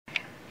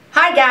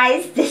Hi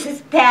guys, this is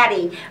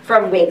Patty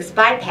from Wigs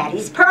by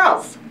Patty's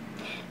Pearls.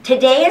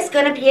 Today is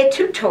going to be a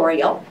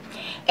tutorial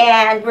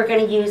and we're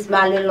going to use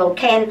my little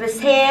canvas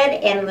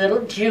head and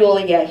little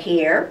Julia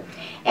here.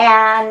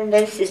 And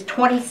this is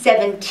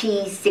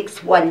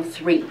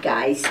 27T613,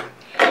 guys.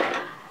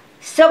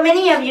 So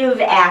many of you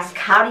have asked,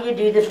 how do you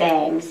do the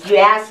bangs? You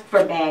ask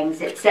for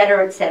bangs,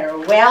 etc., etc.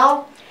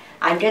 Well,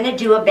 I'm going to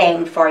do a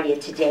bang for you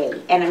today,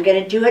 and I'm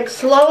going to do it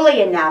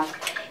slowly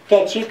enough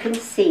that you can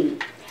see.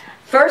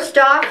 First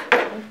off,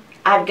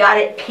 I've got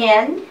it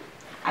pinned.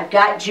 I've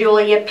got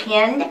Julia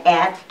pinned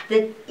at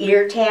the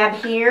ear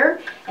tab here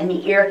and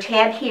the ear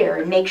tab here,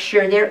 and make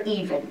sure they're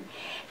even.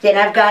 Then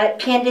I've got it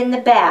pinned in the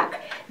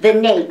back. The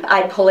nape,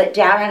 I pull it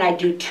down and I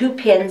do 2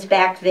 pins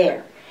back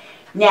there.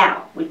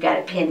 Now, we've got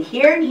a pin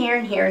here and here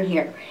and here and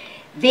here.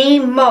 The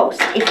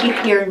most, if you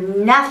hear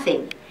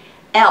nothing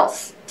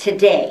else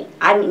today,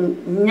 I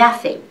mean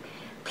nothing,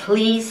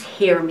 please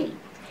hear me.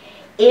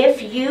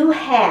 If you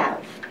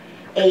have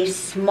a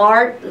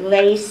smart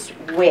lace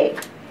wig,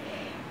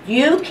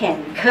 you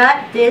can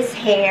cut this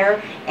hair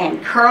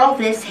and curl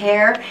this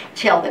hair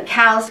till the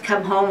cows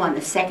come home on the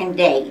second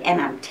day,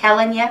 and I'm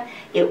telling you,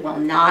 it will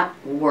not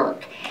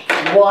work.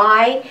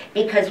 Why?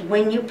 Because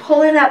when you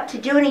pull it up to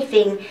do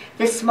anything,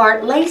 the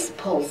smart lace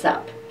pulls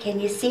up. Can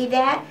you see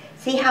that?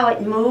 See how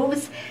it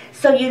moves?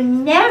 So you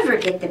never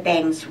get the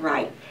bangs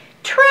right.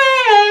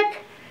 Trick!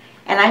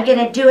 And I'm going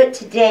to do it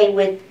today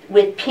with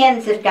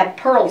pins that got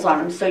pearls on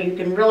them so you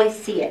can really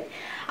see it.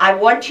 I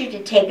want you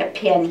to take a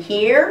pin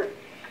here,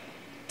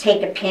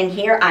 take a pin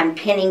here. I'm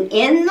pinning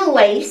in the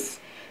lace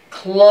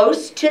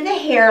close to the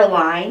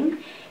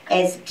hairline,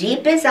 as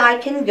deep as I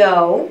can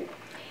go.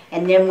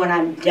 And then when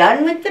I'm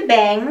done with the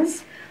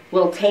bangs,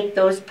 we'll take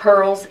those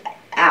pearls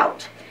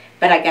out.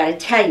 But I got to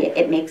tell you,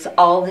 it makes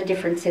all the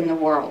difference in the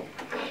world.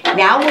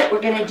 Now what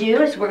we're going to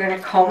do is we're going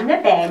to comb the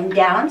bang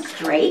down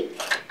straight.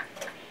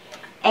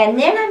 And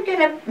then I'm going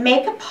to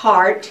make a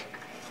part,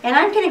 and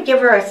I'm going to give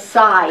her a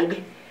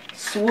side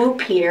swoop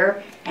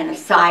here and a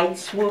side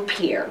swoop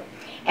here.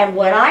 And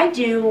what I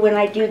do when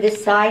I do the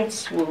side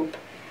swoop,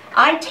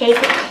 I take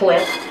a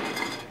clip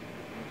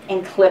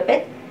and clip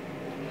it.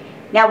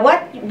 Now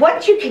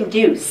what you can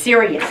do,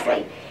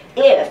 seriously,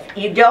 if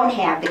you don't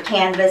have the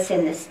canvas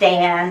and the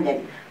stand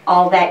and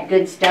all that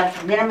good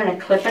stuff, then I'm going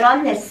to clip it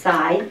on this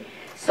side.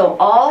 So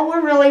all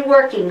we're really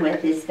working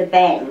with is the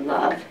bang,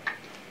 love.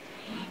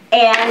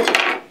 And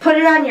put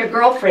it on your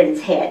girlfriend's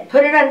head.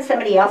 Put it on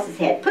somebody else's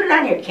head. Put it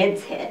on your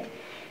kid's head.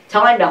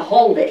 Tell them to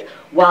hold it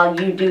while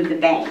you do the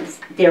bangs.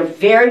 They're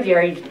very,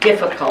 very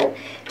difficult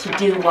to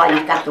do while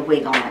you've got the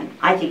wig on.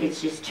 I think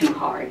it's just too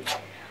hard.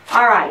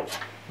 All right.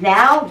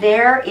 Now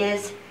there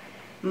is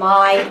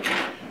my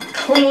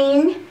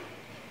clean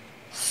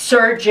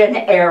surgeon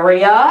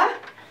area.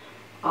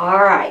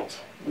 All right.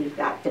 We've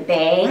got the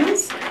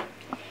bangs.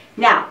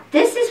 Now,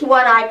 this is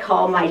what I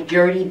call my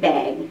dirty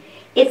bang.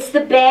 It's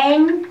the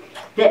bang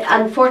that,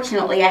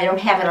 unfortunately, I don't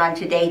have it on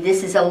today.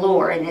 This is a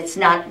lure, and it's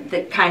not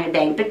the kind of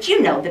bang. But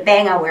you know, the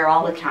bang I wear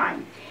all the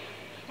time.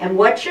 And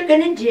what you're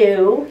going to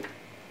do,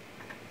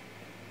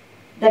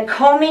 the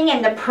combing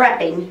and the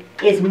prepping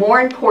is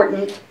more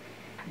important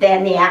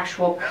than the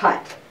actual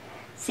cut.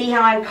 See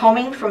how I'm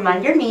combing from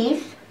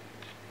underneath?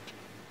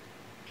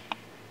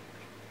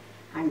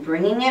 I'm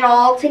bringing it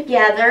all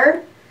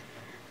together,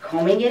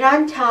 combing it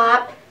on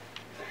top.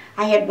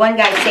 I had one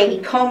guy say he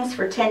combs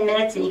for 10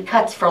 minutes and he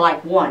cuts for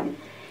like 1.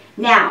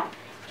 Now,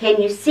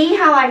 can you see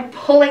how I'm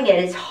pulling it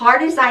as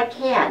hard as I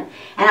can?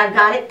 And I've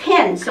got it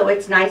pinned so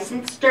it's nice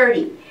and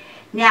sturdy.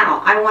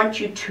 Now, I want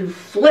you to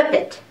flip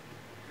it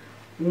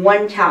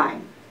 1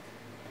 time.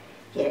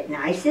 Get it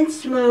nice and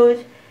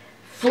smooth.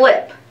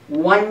 Flip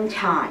 1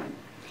 time.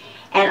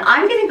 And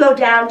I'm going to go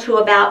down to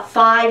about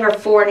 5 or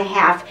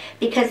 4.5,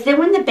 because then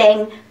when the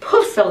bang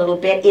poofs a little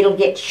bit, it'll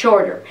get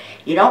shorter.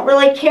 You don't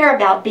really care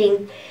about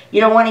you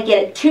don't want to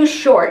get it too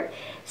short,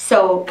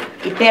 so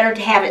it's better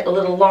to have it a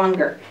little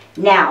longer.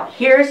 Now,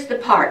 here's the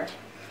part.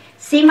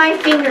 See my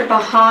finger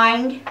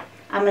behind?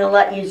 I'm going to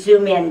let you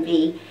zoom in,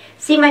 V.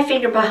 See my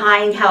finger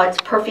behind, how it's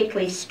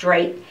perfectly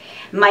straight?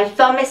 My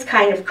thumb is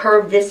kind of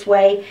curved this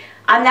way.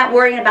 I'm not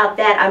worrying about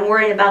that. I'm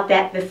worrying about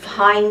that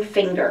behind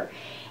finger.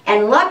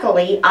 And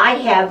luckily, I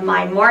have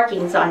my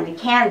markings on the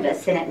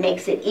canvas, and it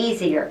makes it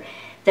easier.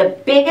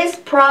 The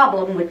biggest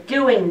problem with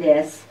doing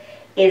this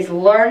is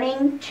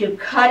learning to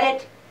cut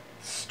it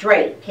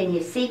straight. Can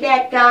you see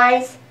that,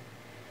 guys?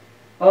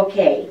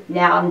 Okay,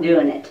 now I'm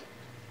doing it.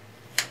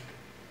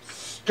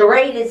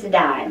 Straight as a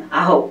dime,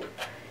 I hope.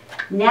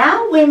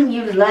 Now when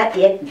you let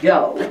it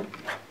go,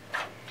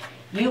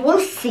 you will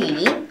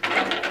see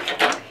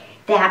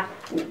that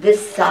the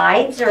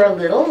sides are a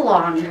little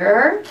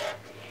longer,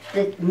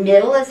 the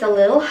middle is a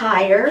little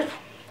higher,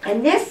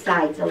 and this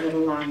side's a little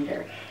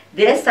longer.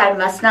 This, I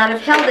must not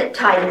have held it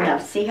tight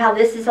enough. See how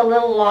this is a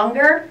little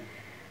longer?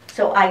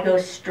 So I go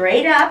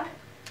straight up,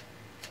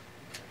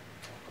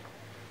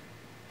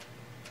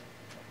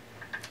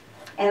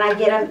 and I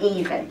get them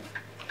even.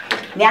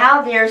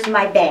 Now there's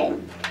my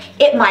bang.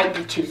 It might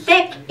be too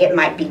thick, it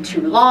might be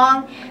too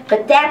long,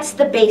 but that's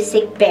the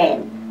basic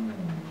bang.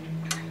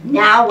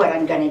 Now what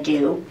I'm going to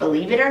do,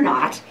 believe it or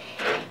not,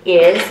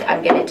 is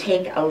I'm going to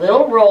take a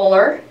little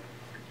roller,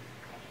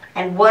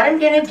 and what I'm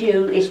going to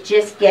do is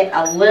just get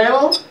a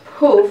little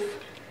poof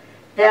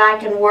that I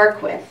can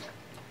work with.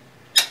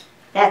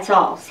 That's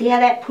all. See how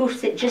that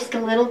poofs it just a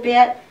little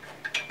bit?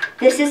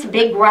 This is a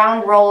big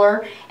round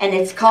roller, and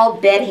it's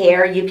called bed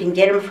hair. You can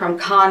get them from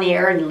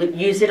Conair and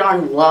use it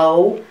on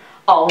low,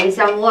 always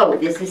on low.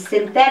 This is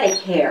synthetic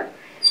hair,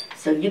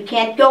 so you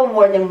can't go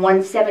more than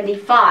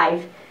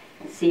 175.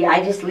 See,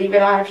 I just leave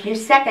it on a few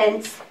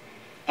seconds,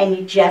 and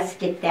you just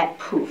get that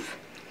poof.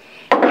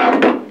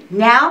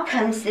 Now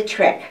comes the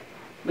trick.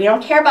 We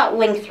don't care about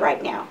length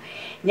right now.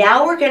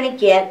 Now we're going to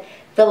get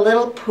the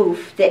little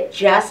poof that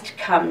just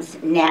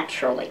comes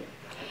naturally.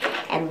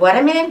 And what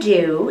I'm going to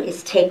do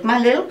is take my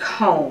little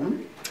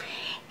comb,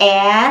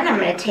 and I'm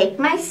going to take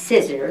my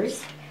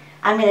scissors.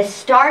 I'm going to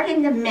start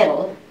in the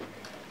middle,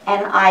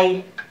 and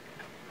I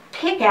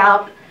pick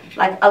out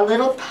like a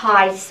little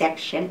pie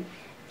section.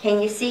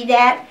 Can you see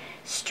that?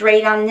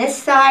 Straight on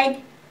this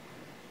side,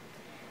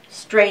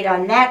 straight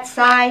on that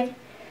side.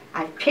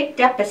 I've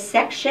picked up a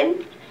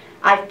section.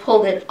 I've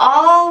pulled it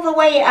all the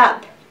way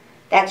up.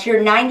 That's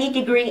your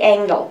 90-degree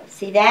angle.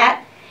 See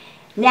that?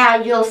 Now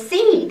you'll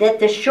see that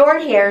the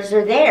short hairs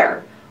are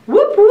there.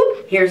 Whoop,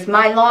 whoop. Here's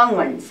my long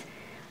ones.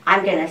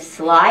 I'm going to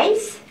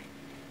slice.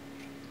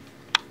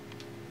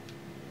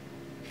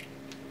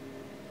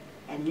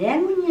 And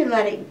then when you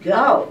let it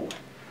go,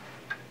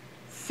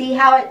 see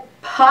how it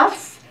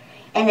puffs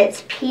and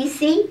it's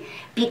piecey?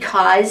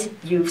 Because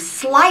you've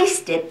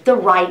sliced it the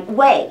right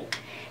way.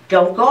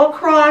 Don't go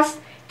across.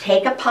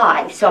 Take a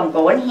pie. So I'm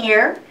going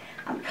here.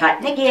 I'm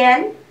cutting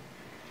again.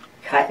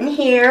 Cutting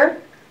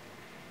here.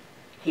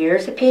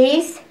 Here's a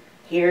piece.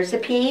 Here's a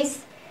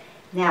piece.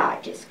 Now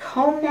I just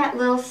comb that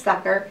little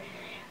sucker.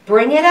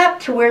 Bring it up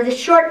to where the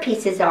short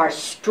pieces are.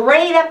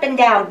 Straight up and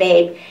down,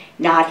 babe.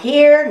 Not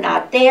here,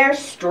 not there.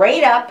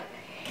 Straight up.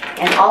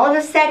 And all of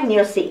a sudden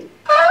you'll see,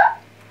 ah,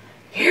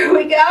 here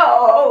we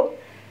go.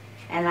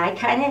 And I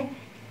kind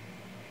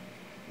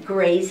of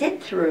graze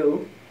it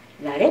through.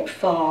 Let it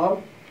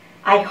fall.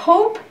 I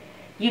hope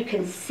you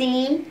can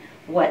see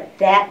what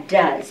that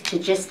does to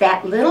just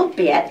that little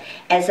bit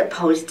as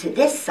opposed to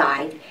this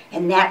side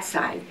and that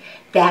side.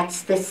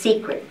 That's the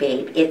secret,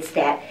 babe. It's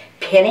that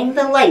pinning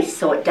the lace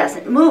so it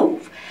doesn't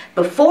move.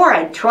 Before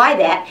I'd try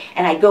that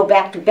and I'd go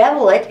back to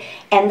bevel it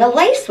and the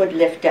lace would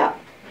lift up.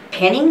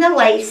 Pinning the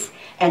lace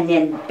and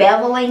then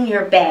beveling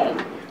your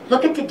bang.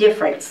 Look at the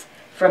difference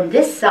from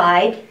this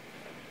side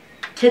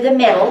to the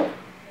middle,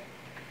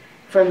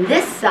 from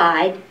this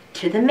side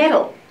to the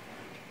middle.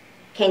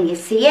 Can you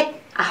see it?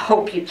 I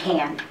hope you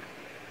can.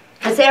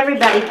 Because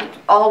everybody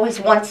always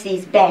wants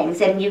these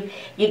bangs. And you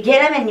get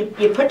them and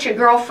you put your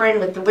girlfriend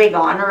with the wig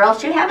on, or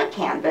else you have a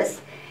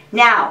canvas.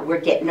 Now, we're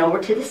getting over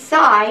to the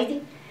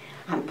side.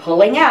 I'm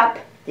pulling up.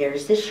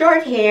 There's the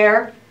short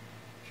hair.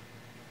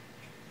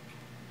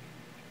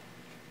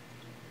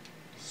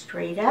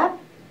 Straight up.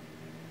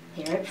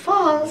 There it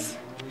falls.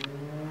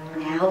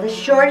 Now the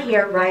short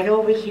hair right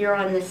over here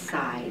on the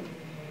side.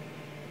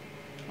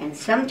 And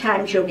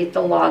sometimes you'll get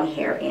the long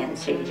hair in,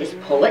 so you just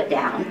pull it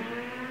down.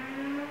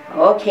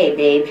 Okay,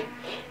 babe.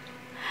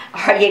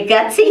 Are you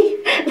gutsy?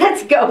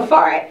 Let's go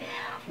for it.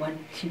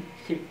 1, 2,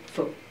 3,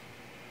 4.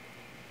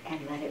 And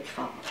let it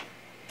fall.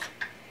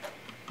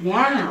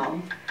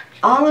 Now,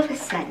 all of a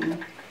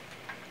sudden,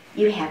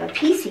 you have a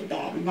piecey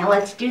bang. Now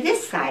let's do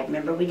this side.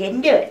 Remember, we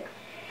didn't do it.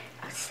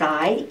 A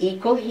side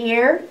equal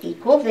here,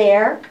 equal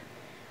there.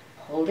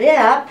 Hold it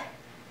up.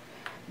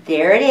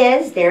 There it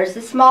is. There's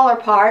the smaller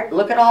part.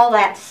 Look at all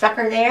that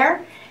sucker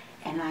there.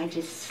 And I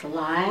just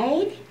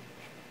slide.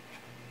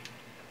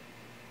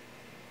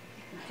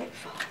 Let it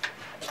fall.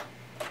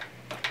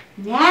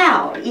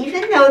 Now,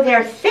 even though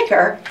they're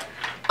thicker,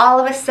 all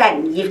of a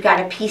sudden you've got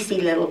a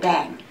piecey little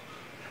bang.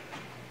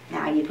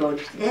 Now you go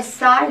to this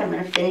side. I'm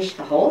going to finish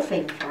the whole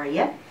thing for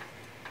you.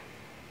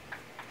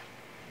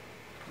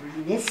 We're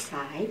on this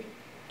side.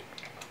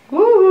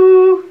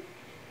 Woo!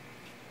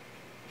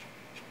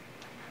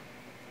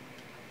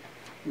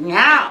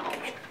 Now,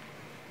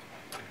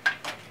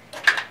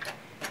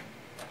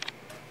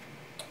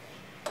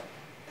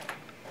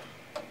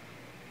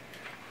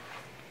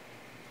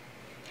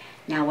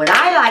 what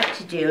I like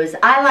to do is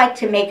I like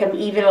to make them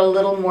even a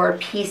little more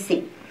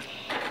piecey.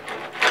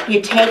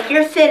 You take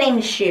your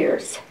thinning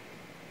shears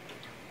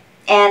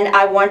and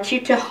I want you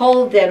to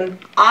hold them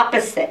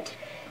opposite.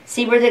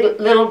 See where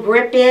the little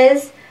grip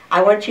is?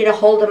 I want you to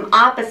hold them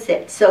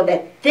opposite so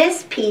that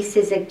this piece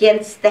is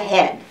against the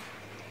head.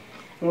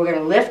 We're going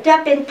to lift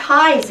up in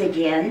pies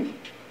again.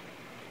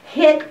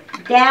 Hit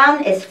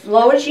down as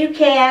low as you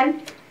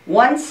can.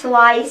 One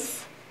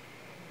slice.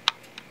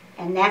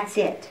 And that's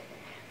it.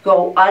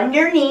 Go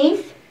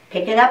underneath.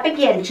 Pick it up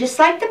again, just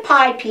like the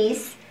pie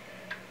piece.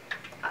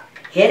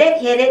 Hit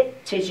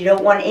it, because you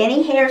don't want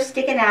any hair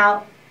sticking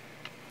out.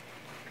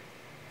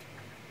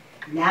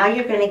 Now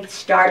you're going to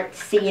start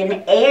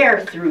seeing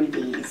air through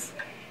these.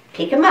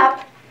 Pick them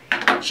up.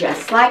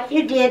 just like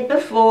you did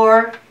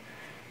before.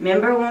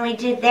 Remember when we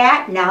did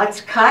that? Now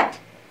it's cut.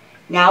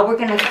 Now we're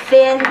going to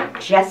thin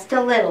just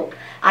a little.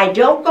 I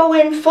don't go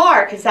in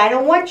far because I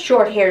don't want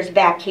short hairs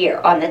back here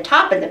on the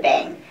top of the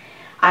bang.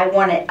 I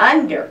want it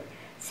under.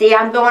 See,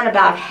 I'm going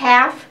about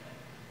half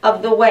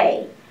of the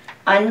way.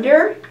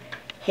 Under,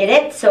 hit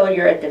it so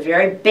you're at the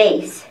very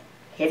base.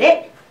 Hit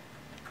it.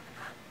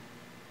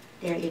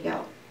 There you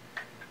go.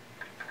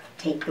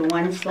 Take the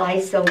one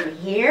slice over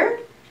here.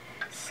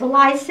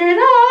 Slice it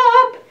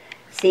up.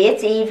 See,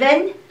 it's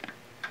even.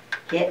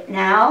 Hit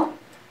now.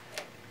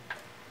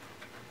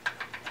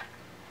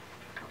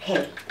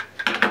 Okay.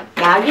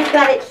 Now you've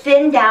got it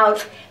thinned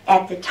out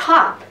at the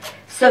top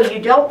so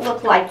you don't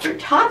look like you're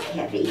top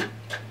heavy.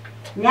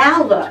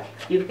 Now look,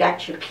 you've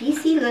got your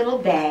piecey little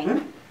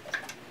bang.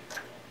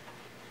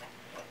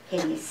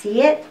 Can you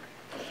see it?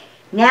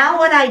 Now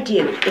what I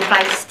do, if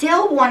I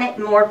still want it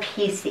more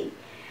piecey,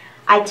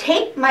 I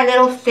take my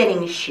little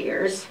thinning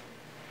shears,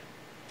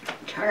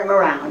 turn them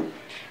around,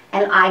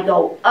 and I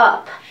go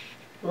up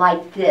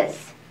like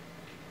this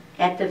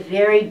at the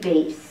very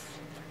base.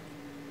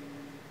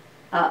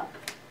 Up.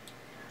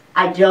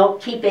 I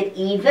don't keep it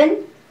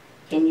even.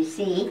 Can you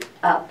see?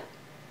 Up.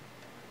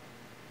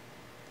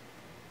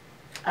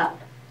 Up.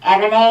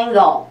 At an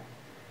angle.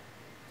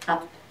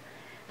 Up.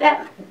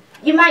 That,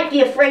 you might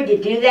be afraid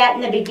to do that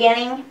in the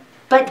beginning,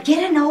 but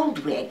get an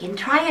old wig and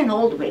try an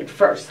old wig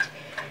first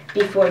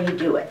before you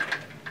do it.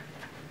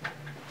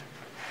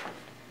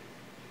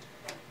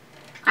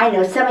 I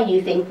know some of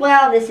you think,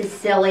 well, this is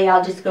silly,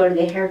 I'll just go to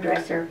the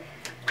hairdresser.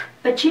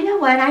 But you know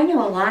what? I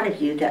know a lot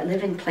of you that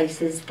live in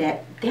places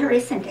that there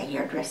isn't a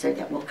hairdresser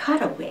that will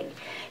cut a wig.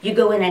 You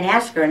go in and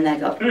ask her and they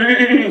go,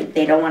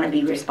 they don't want to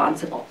be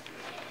responsible.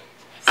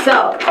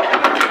 So,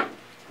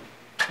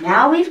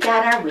 now we've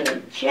got our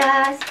wig.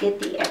 Just get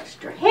the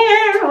extra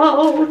hair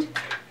out.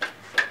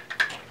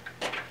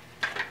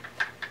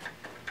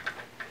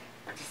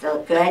 Does it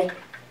look good?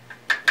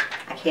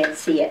 I can't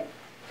see it.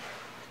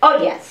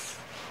 Oh, yes.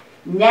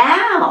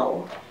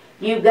 Now,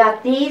 you've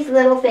got these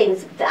little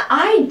things. The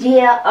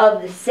idea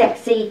of the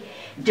sexy,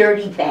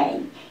 dirty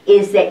bang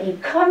is that you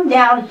come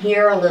down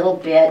here a little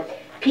bit,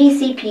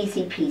 piecey,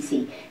 piecey,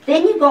 piecey.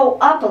 Then you go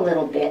up a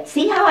little bit.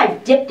 See how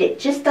I've dipped it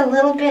just a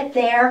little bit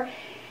there?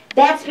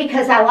 That's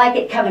because I like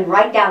it coming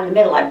right down the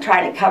middle. I'm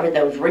trying to cover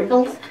those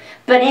wrinkles.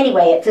 But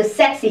anyway, it's a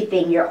sexy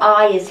thing. Your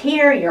eye is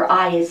here, your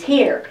eye is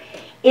here.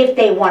 If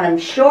they want them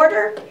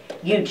shorter,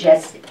 you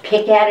just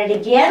pick at it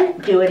again,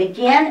 do it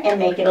again, and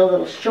make it a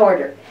little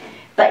shorter.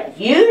 But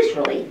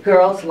usually,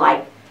 girls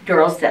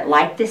that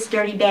like this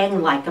dirty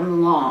bang like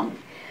them long.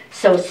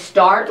 So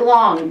start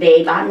long,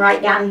 babe. I'm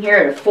right down here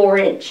at a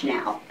 4-inch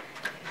now.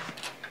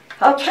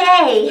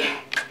 Okay.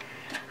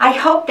 I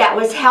hope that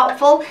was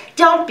helpful.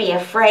 Don't be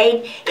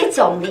afraid. It's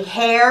only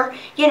hair.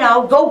 You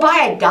know, go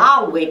buy a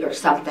doll wig or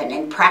something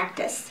and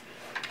practice.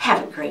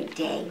 Have a great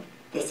day.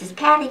 This is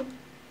Patti.